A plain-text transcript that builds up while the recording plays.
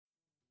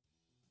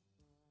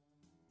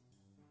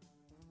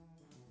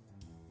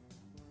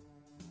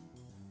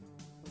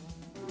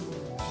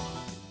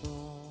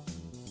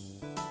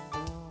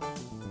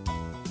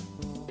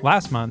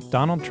Last month,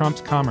 Donald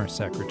Trump's Commerce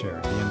Secretary,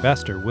 the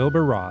investor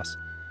Wilbur Ross,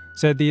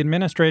 said the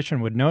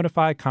administration would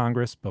notify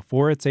Congress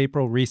before its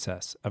April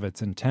recess of its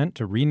intent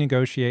to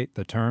renegotiate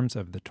the terms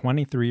of the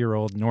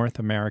 23-year-old North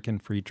American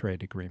Free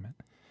Trade Agreement.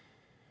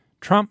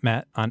 Trump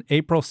met on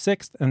April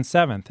 6th and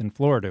 7th in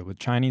Florida with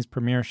Chinese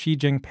Premier Xi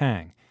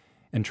Jinping,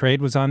 and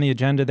trade was on the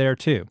agenda there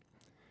too.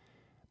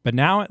 But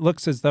now it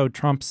looks as though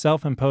Trump's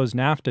self-imposed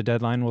NAFTA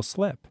deadline will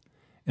slip,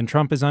 and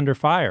Trump is under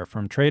fire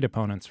from trade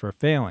opponents for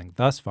failing,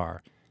 thus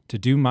far, to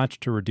do much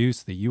to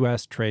reduce the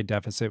U.S. trade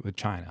deficit with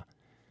China.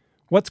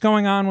 What's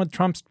going on with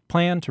Trump's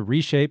plan to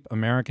reshape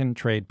American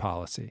trade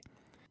policy?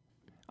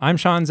 I'm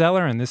Sean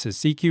Zeller, and this is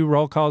CQ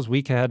Roll Call's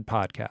Week Ahead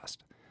podcast.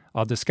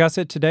 I'll discuss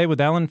it today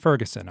with Ellen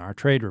Ferguson, our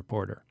trade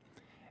reporter.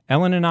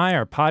 Ellen and I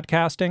are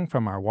podcasting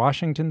from our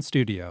Washington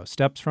studio,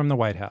 steps from the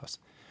White House.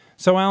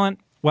 So, Ellen,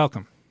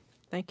 welcome.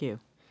 Thank you.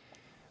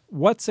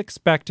 What's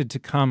expected to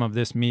come of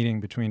this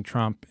meeting between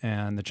Trump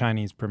and the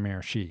Chinese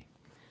Premier Xi?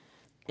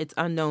 It's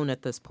unknown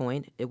at this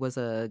point. It was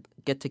a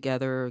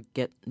get-together,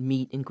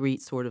 meet and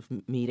greet sort of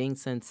meeting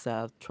since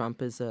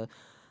Trump is a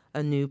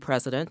new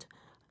president.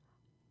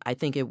 I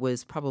think it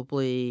was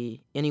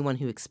probably anyone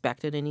who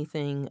expected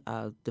anything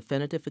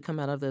definitive to come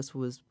out of this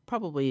was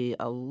probably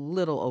a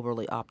little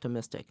overly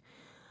optimistic.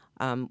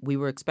 We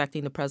were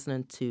expecting the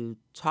president to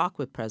talk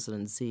with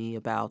President Xi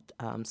about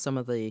some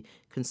of the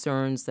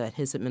concerns that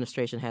his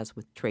administration has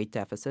with trade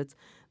deficits.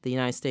 The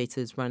United States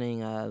is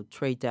running a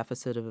trade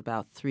deficit of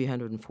about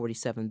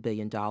 $347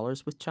 billion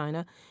with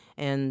China,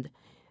 and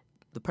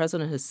the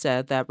president has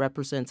said that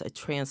represents a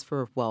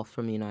transfer of wealth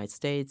from the United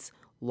States,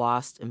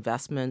 lost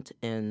investment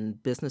in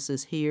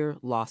businesses here,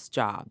 lost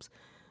jobs.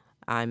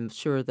 I'm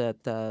sure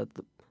that the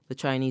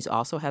Chinese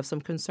also have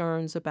some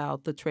concerns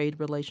about the trade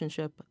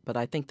relationship, but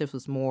I think this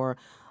was more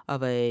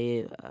of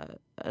an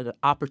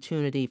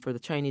opportunity for the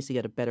Chinese to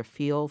get a better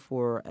feel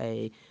for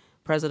a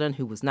president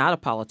who was not a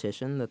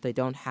politician, that they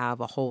don't have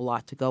a whole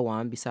lot to go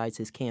on besides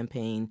his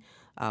campaign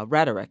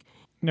rhetoric.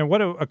 Now, what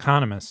do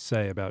economists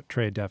say about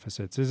trade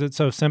deficits? Is it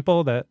so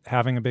simple that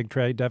having a big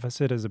trade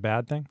deficit is a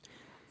bad thing?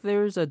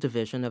 There's a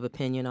division of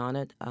opinion on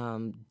it.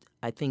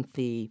 I think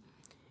the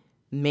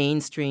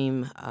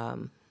mainstream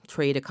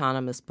trade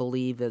economists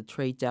believe that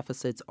trade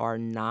deficits are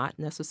not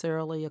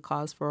necessarily a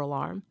cause for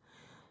alarm.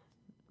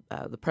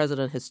 The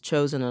president has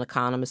chosen an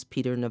economist,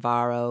 Peter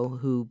Navarro,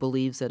 who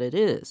believes that it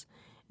is.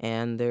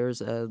 And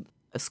there's a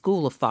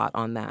school of thought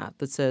on that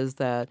says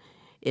that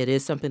it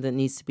is something that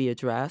needs to be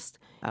addressed.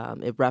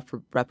 It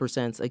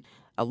represents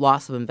a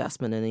loss of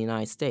investment in the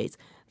United States.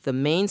 The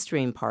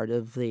mainstream part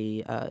of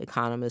the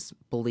economists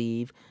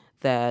believe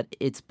that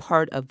it's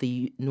part of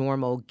the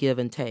normal give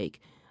and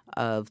take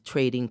of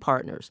trading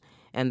partners,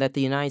 and that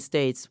the United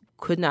States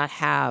could not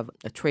have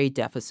a trade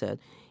deficit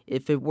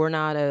if it were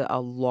not a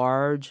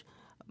large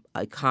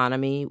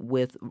economy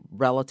with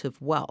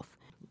relative wealth.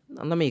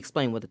 Let me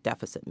explain what a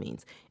deficit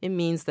means. It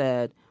means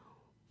that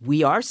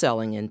we are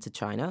selling into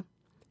China,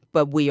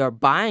 but we are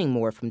buying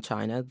more from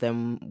China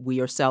than we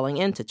are selling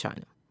into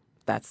China.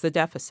 That's the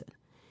deficit.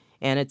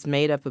 And it's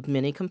made up of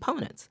many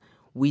components.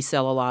 We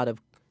sell a lot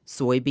of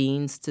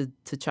soybeans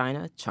to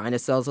China. China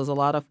sells us a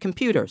lot of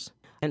computers.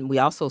 And we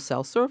also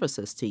sell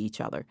services to each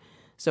other.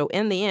 So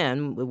in the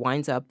end, it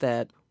winds up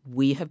that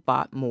we have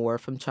bought more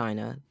from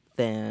China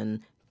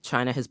than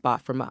China has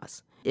bought from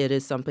us. It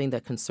is something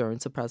that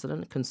concerns the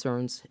president,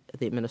 concerns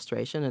the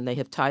administration, and they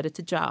have tied it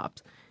to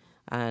jobs.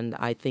 And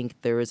I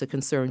think there is a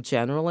concern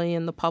generally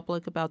in the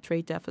public about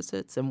trade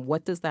deficits. And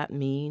what does that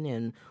mean?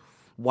 And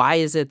why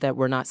is it that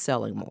we're not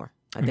selling more?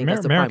 I think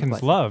that's the prime Americans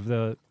question. love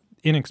the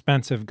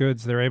inexpensive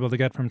goods they're able to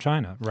get from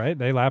China, right?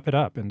 They lap it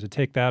up, and to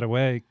take that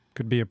away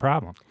could be a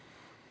problem.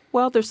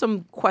 Well, there's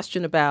some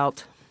question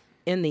about,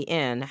 in the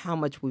end, how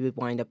much we would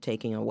wind up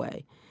taking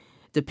away,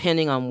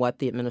 depending on what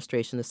the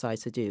administration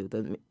decides to do.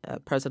 The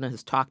president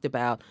has talked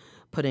about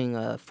putting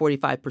a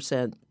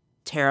 45%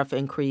 tariff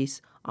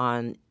increase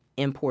on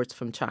imports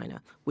from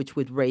China, which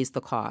would raise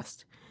the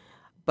cost.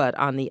 But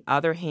on the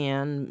other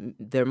hand,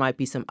 there might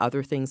be some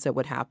other things that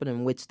would happen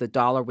in which the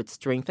dollar would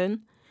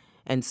strengthen.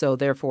 And so,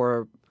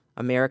 therefore,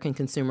 American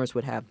consumers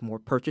would have more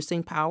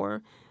purchasing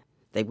power.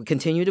 They would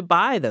continue to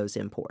buy those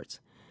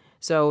imports.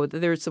 So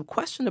there's some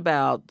question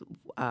about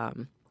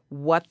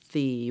what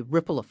the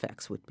ripple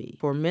effects would be.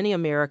 For many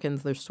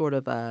Americans, there's sort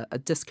of a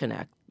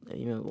disconnect. A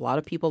lot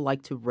of people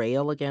like to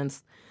rail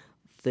against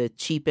the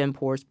cheap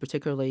imports,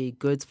 particularly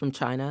goods from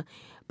China,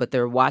 but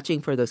they're watching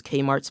for those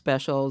Kmart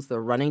specials.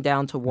 They're running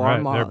down to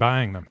Walmart. Right, they're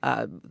buying them.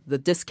 The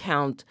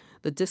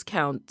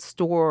discount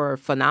store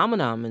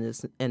phenomenon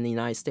in the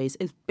United States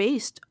is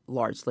based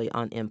largely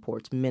on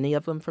imports, many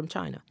of them from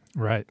China.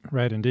 Right,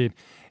 indeed.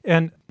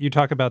 And you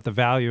talk about the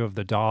value of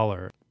the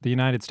dollar.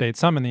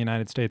 Some in the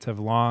United States have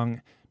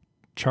long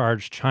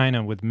charged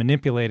China with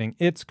manipulating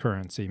its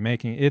currency,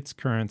 making its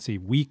currency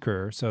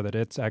weaker so that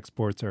its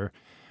exports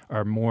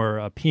are more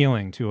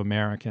appealing to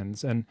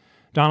Americans. And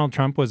Donald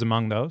Trump was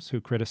among those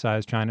who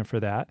criticized China for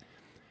that.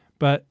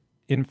 But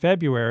in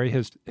February,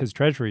 his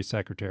Treasury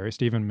Secretary,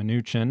 Steven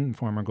Mnuchin,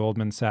 former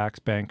Goldman Sachs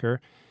banker,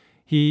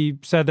 He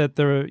said that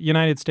the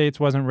United States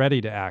wasn't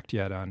ready to act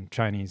yet on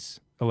Chinese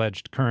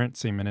alleged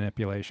currency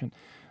manipulation.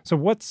 So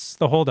what's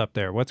the holdup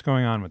there? What's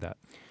going on with that?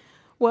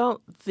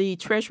 Well, the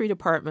Treasury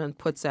Department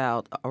puts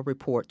out a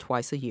report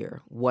twice a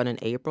year, one in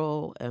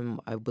April and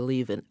I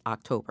believe in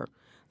October,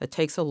 that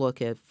takes a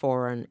look at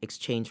foreign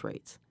exchange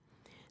rates.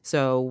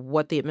 So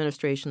what the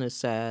administration has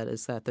said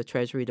is that the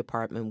Treasury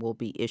Department will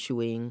be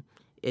issuing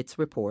its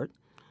report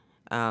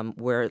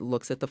where it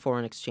looks at the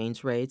foreign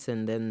exchange rates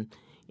and then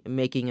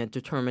making a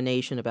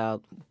determination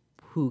about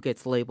who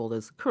gets labeled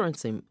as a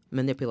currency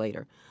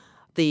manipulator.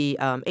 The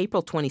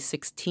April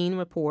 2016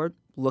 report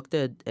looked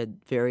at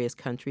various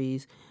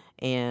countries,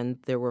 and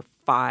there were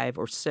 5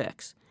 or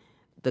 6.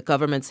 The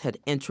governments had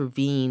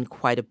intervened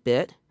quite a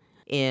bit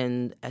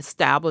in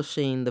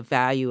establishing the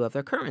value of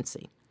their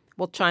currency.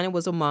 Well, China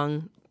was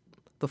among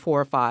the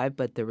 4 or 5,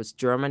 but there was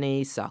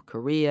Germany, South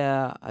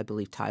Korea, I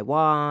believe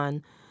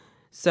Taiwan.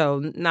 So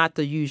not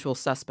the usual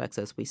suspects,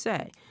 as we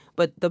say.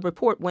 But the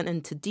report went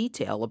into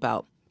detail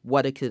about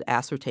what it could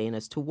ascertain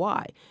as to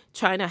why.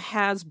 China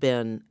has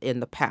been, in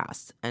the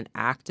past, an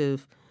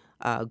active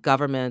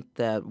government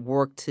that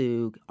worked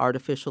to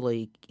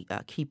artificially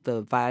keep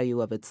the value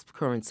of its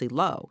currency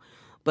low.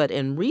 But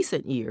in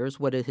recent years,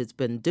 what it has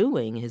been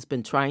doing has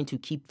been trying to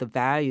keep the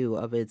value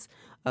of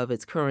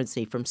its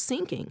currency from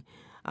sinking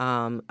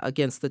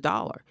against the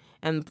dollar.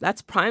 And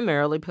that's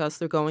primarily because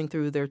they're going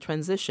through their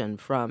transition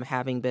from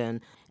having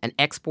been an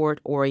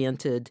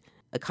export-oriented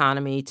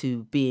economy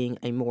to being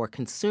a more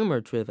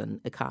consumer-driven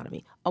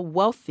economy, a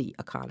wealthy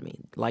economy.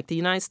 Like the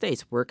United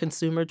States, we're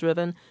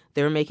consumer-driven.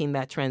 They're making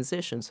that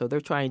transition, so they're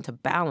trying to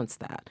balance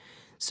that.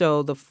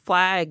 So the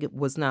flag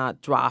was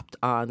not dropped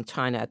on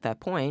China at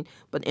that point,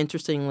 but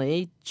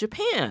interestingly,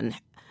 Japan,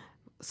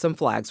 some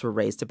flags were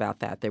raised about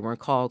that. They weren't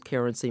called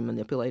currency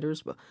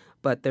manipulators,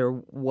 but there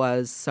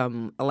was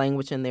some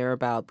language in there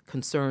about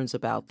concerns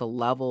about the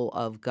level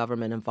of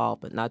government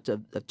involvement, not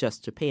of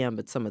just Japan,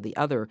 but some of the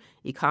other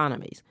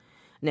economies.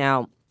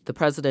 Now, the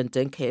president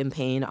did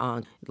campaign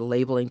on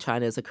labeling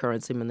China as a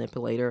currency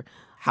manipulator.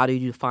 How do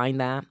you define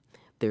that?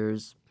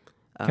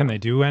 Can they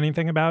do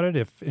anything about it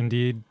if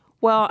indeed?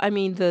 Well, I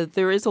mean,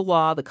 there is a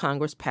law that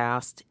Congress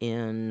passed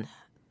in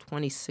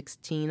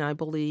 2016, I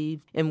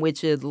believe, in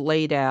which it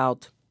laid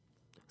out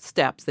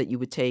steps that you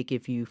would take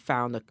if you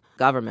found a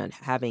government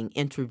having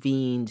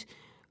intervened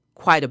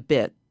quite a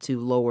bit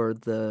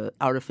to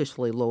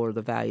artificially lower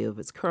the value of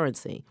its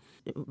currency.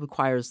 It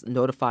requires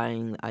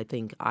notifying, I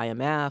think,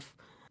 IMF.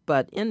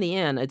 But in the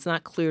end, it's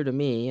not clear to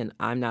me, and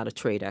I'm not a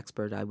trade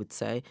expert, I would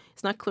say,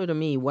 it's not clear to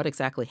me what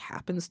exactly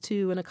happens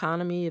to an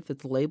economy if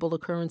it's labeled a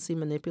currency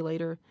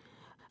manipulator,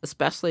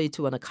 especially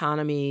to an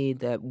economy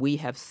that we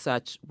have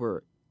such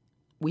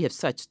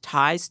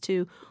ties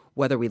to,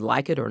 whether we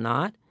like it or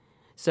not.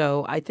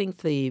 So I think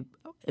the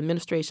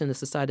administration has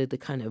decided to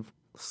kind of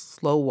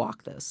slow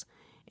walk this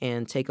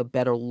and take a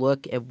better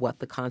look at what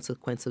the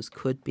consequences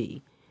could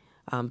be,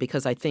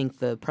 because I think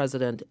the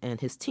president and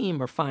his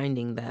team are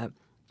finding that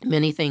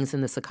many things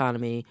in this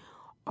economy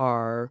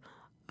are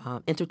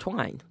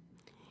intertwined.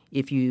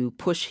 If you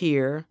push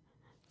here,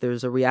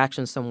 there's a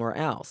reaction somewhere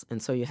else, and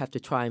so you have to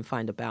try and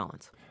find a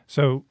balance.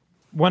 So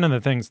one of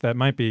the things that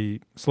might be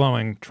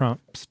slowing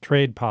Trump's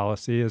trade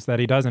policy is that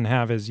he doesn't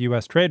have his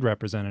U.S. trade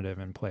representative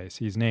in place.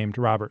 He's named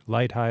Robert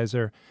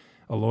Lighthizer,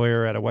 a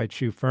lawyer at a white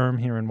shoe firm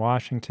here in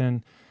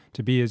Washington,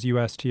 to be his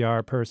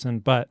USTR person,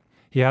 but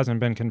he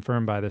hasn't been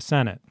confirmed by the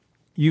Senate.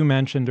 You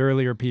mentioned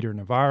earlier Peter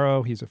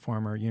Navarro. He's a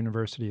former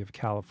University of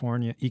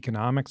California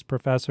economics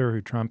professor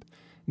who Trump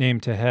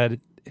named to head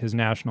his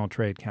National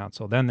Trade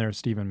Council. Then there's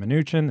Steven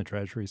Mnuchin, the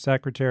Treasury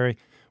Secretary,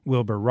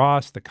 Wilbur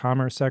Ross, the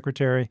Commerce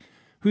Secretary.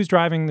 Who's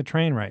driving the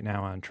train right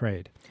now on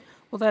trade?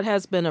 Well, that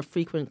has been a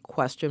frequent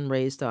question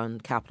raised on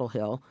Capitol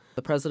Hill.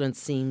 The president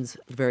seems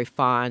very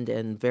fond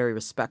and very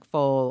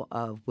respectful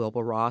of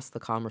Wilbur Ross, the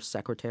Commerce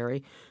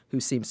Secretary, who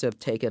seems to have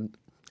taken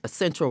a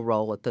central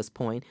role at this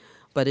point.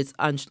 But it's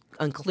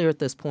unclear at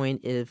this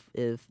point if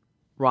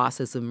Ross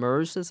has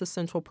emerged as a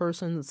central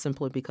person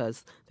simply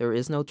because there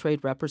is no trade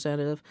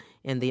representative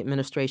and the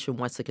administration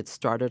wants to get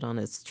started on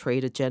its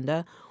trade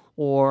agenda,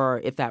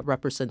 or if that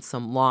represents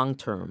some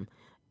long-term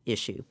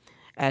issue.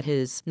 At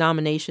his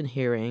nomination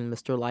hearing,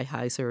 Mr.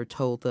 Lighthizer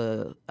told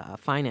the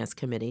Finance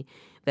Committee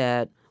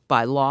that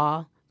by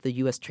law, the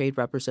U.S. trade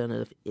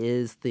representative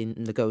is the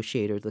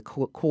negotiator, the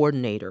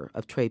coordinator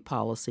of trade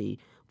policy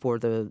for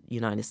the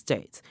United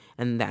States,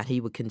 and that he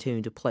would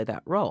continue to play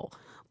that role.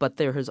 But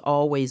there has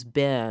always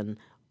been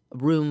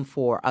room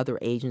for other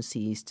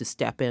agencies to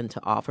step in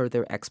to offer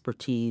their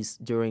expertise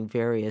during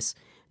various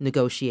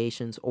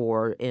negotiations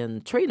or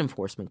in trade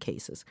enforcement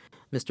cases.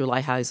 Mr.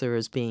 Lighthizer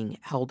is being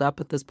held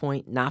up at this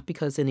point, not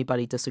because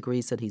anybody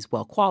disagrees that he's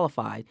well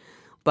qualified,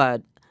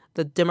 but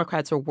the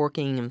Democrats are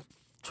working and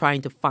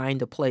trying to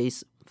find a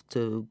place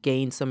to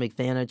gain some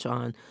advantage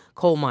on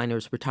coal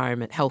miners'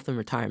 retirement, health and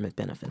retirement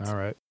benefits. All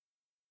right.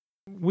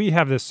 We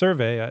have this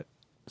survey at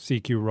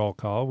CQ Roll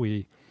Call.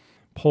 We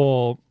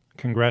poll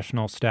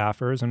congressional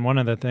staffers, and one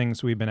of the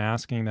things we've been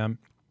asking them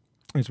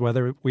is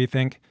whether we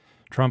think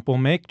Trump will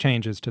make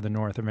changes to the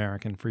North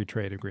American Free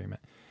Trade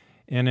Agreement.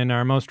 And in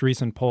our most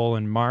recent poll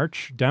in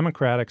March,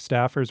 Democratic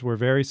staffers were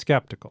very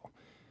skeptical.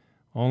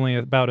 Only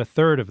about a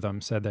third of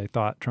them said they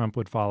thought Trump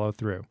would follow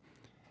through.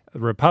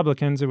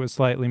 Republicans, it was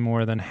slightly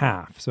more than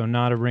half, so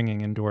not a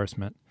ringing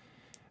endorsement.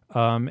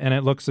 And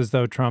it looks as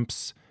though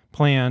Trump's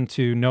plan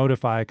to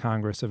notify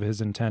Congress of his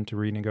intent to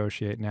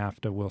renegotiate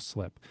NAFTA will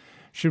slip.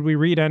 Should we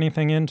read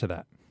anything into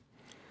that?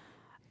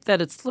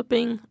 That it's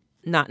slipping?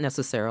 Not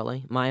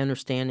necessarily. My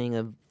understanding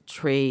of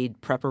trade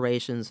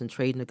preparations and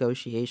trade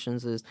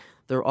negotiations is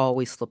they're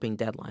always slipping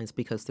deadlines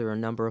because there are a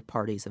number of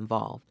parties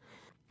involved.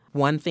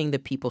 One thing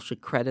that people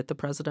should credit the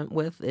president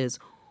with is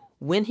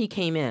when he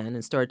came in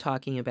and started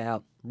talking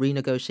about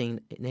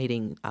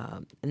renegotiating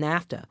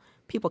NAFTA,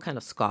 people kind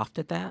of scoffed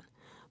at that.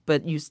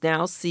 But you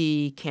now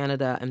see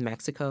Canada and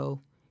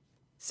Mexico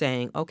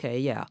saying, okay,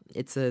 yeah,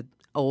 it's an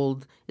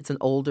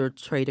older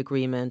trade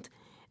agreement.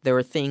 There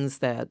are things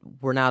that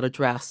were not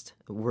addressed,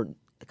 were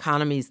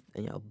economies,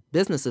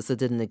 businesses that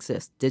didn't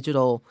exist.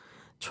 Digital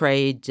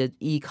trade,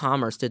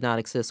 e-commerce did not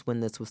exist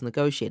when this was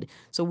negotiated.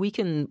 So we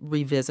can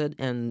revisit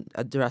and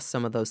address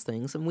some of those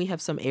things. And we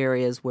have some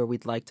areas where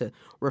we'd like to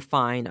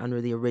refine under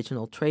the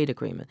original trade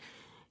agreement.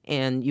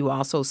 And you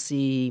also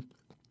see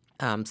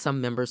some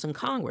members in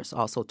Congress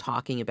also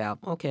talking about,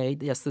 okay,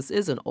 yes, this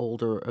is an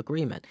older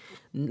agreement.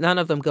 None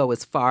of them go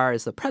as far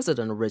as the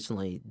president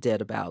originally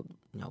did about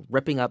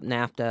ripping up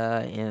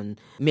NAFTA and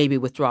maybe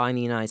withdrawing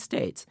the United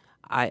States.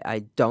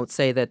 I don't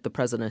say that the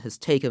president has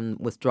taken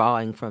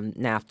withdrawing from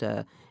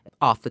NAFTA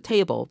off the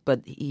table,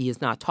 but he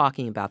is not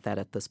talking about that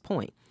at this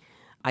point.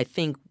 I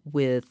think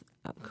with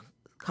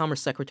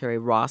Commerce Secretary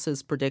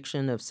Ross's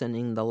prediction of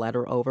sending the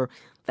letter over,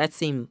 that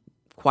seemed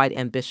quite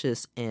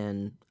ambitious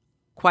and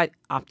quite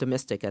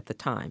optimistic at the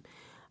time.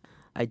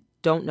 I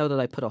don't know that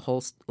I put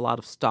a lot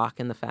of stock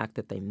in the fact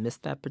that they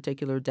missed that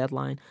particular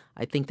deadline.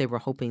 I think they were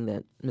hoping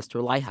that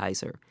Mr.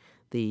 Lighthizer,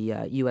 the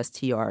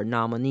USTR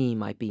nominee,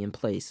 might be in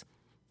place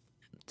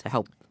to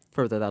help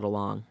further that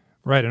along.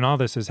 Right, and all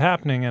this is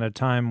happening at a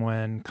time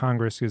when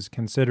Congress is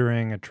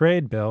considering a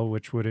trade bill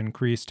which would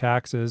increase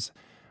taxes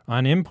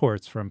on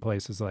imports from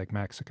places like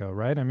Mexico,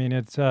 right? I mean,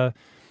 it's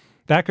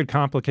that could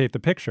complicate the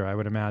picture, I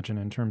would imagine,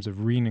 in terms of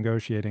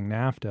renegotiating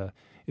NAFTA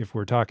if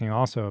we're talking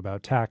also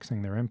about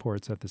taxing their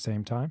imports at the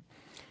same time.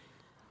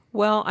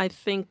 Well, I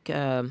think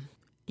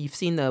you've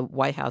seen the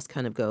White House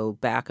kind of go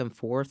back and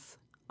forth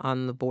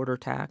on the border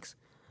tax.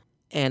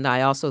 And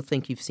I also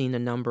think you've seen a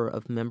number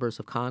of members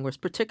of Congress,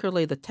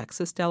 particularly the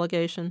Texas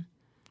delegation,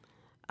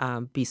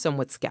 be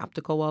somewhat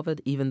skeptical of it,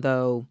 even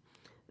though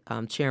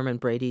Chairman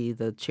Brady,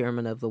 the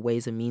chairman of the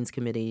Ways and Means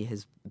Committee,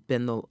 has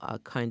been the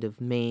kind of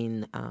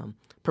main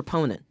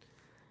proponent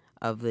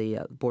of the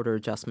border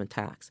adjustment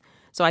tax.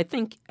 So I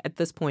think at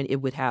this point it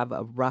would have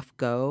a rough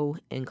go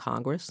in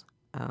Congress.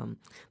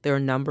 There are a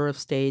number of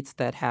states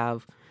that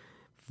have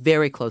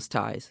very close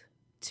ties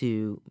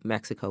to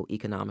Mexico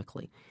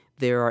economically.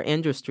 There are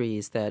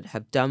industries that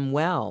have done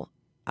well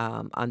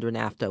under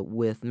NAFTA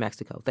with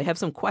Mexico. They have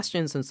some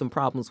questions and some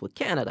problems with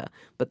Canada,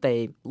 but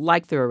they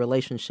like their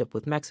relationship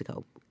with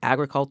Mexico.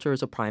 Agriculture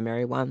is a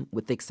primary one,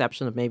 with the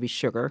exception of maybe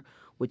sugar,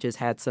 which has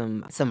had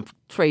some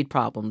trade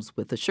problems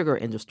with the sugar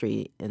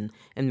industry in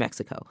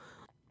Mexico.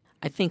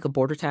 I think a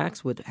border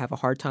tax would have a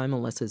hard time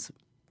unless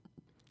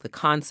the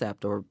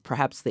concept or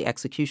perhaps the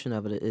execution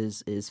of it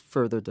is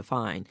further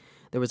defined.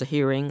 There was a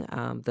hearing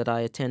that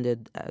I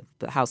attended at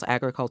the House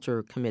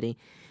Agriculture Committee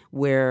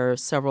where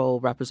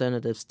several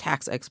representatives,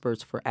 tax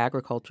experts for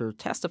agriculture,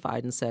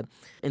 testified and said,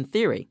 in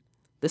theory,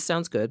 this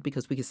sounds good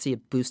because we can see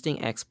it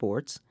boosting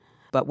exports,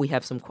 but we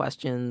have some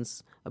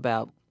questions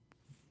about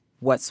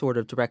what sort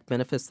of direct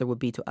benefits there would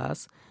be to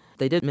us.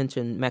 They did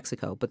mention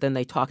Mexico, but then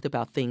they talked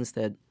about things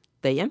that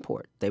they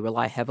import. They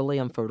rely heavily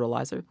on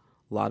fertilizer.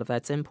 A lot of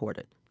that's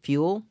imported.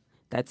 Fuel,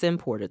 that's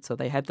imported. So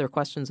they had their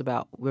questions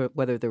about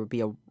whether there would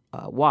be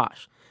a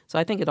wash. So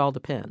I think it all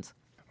depends.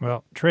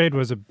 Well, trade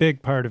was a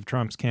big part of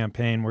Trump's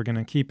campaign. We're going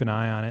to keep an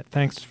eye on it.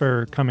 Thanks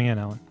for coming in,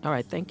 Ellen. All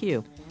right, thank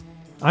you.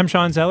 I'm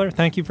Sean Zeller.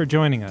 Thank you for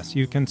joining us.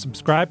 You can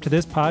subscribe to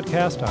this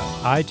podcast on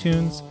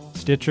iTunes,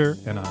 Stitcher,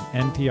 and on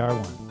NPR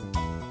One.